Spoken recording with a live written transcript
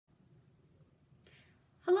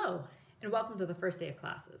Hello, and welcome to the first day of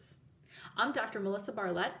classes. I'm Dr. Melissa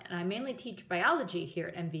Barlett, and I mainly teach biology here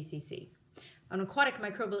at MVCC. I'm an aquatic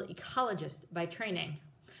microbial ecologist by training,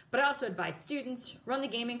 but I also advise students, run the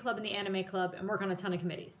gaming club and the anime club, and work on a ton of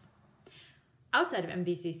committees. Outside of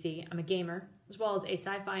MVCC, I'm a gamer, as well as a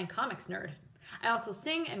sci-fi and comics nerd. I also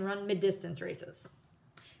sing and run mid-distance races.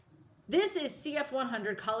 This is CF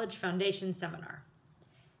 100 College Foundation Seminar.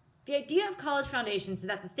 The idea of college foundations is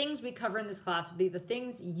that the things we cover in this class will be the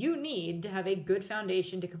things you need to have a good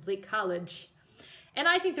foundation to complete college. And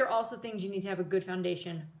I think there are also things you need to have a good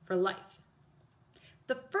foundation for life.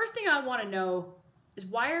 The first thing I want to know is,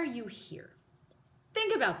 why are you here?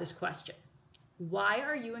 Think about this question. Why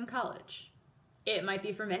are you in college? It might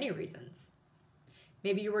be for many reasons.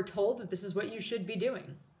 Maybe you were told that this is what you should be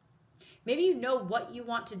doing. Maybe you know what you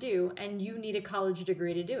want to do and you need a college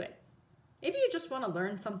degree to do it. Maybe you just want to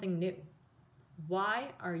learn something new.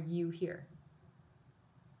 Why are you here?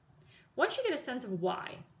 Once you get a sense of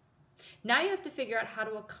why, now you have to figure out how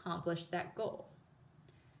to accomplish that goal.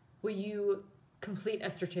 Will you complete a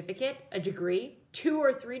certificate, a degree, 2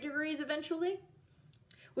 or 3 degrees eventually?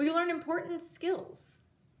 Will you learn important skills?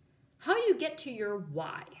 How you get to your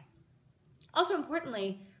why? Also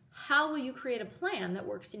importantly, how will you create a plan that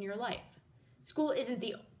works in your life? School isn't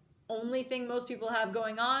the only thing most people have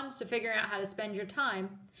going on, so figuring out how to spend your time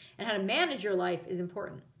and how to manage your life is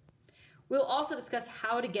important. We'll also discuss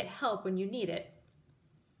how to get help when you need it.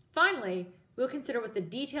 Finally, we'll consider what the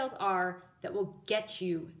details are that will get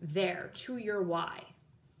you there, to your why.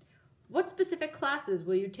 What specific classes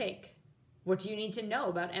will you take? What do you need to know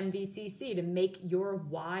about MVCC to make your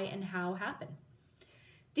why and how happen?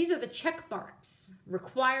 These are the check marks,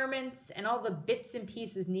 requirements, and all the bits and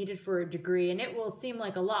pieces needed for a degree, and it will seem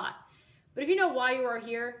like a lot. But if you know why you are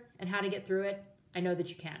here and how to get through it, I know that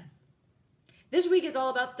you can. This week is all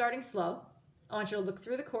about starting slow. I want you to look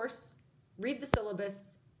through the course, read the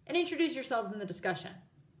syllabus, and introduce yourselves in the discussion.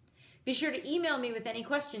 Be sure to email me with any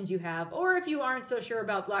questions you have, or if you aren't so sure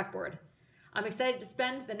about Blackboard. I'm excited to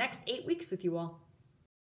spend the next 8 weeks with you all.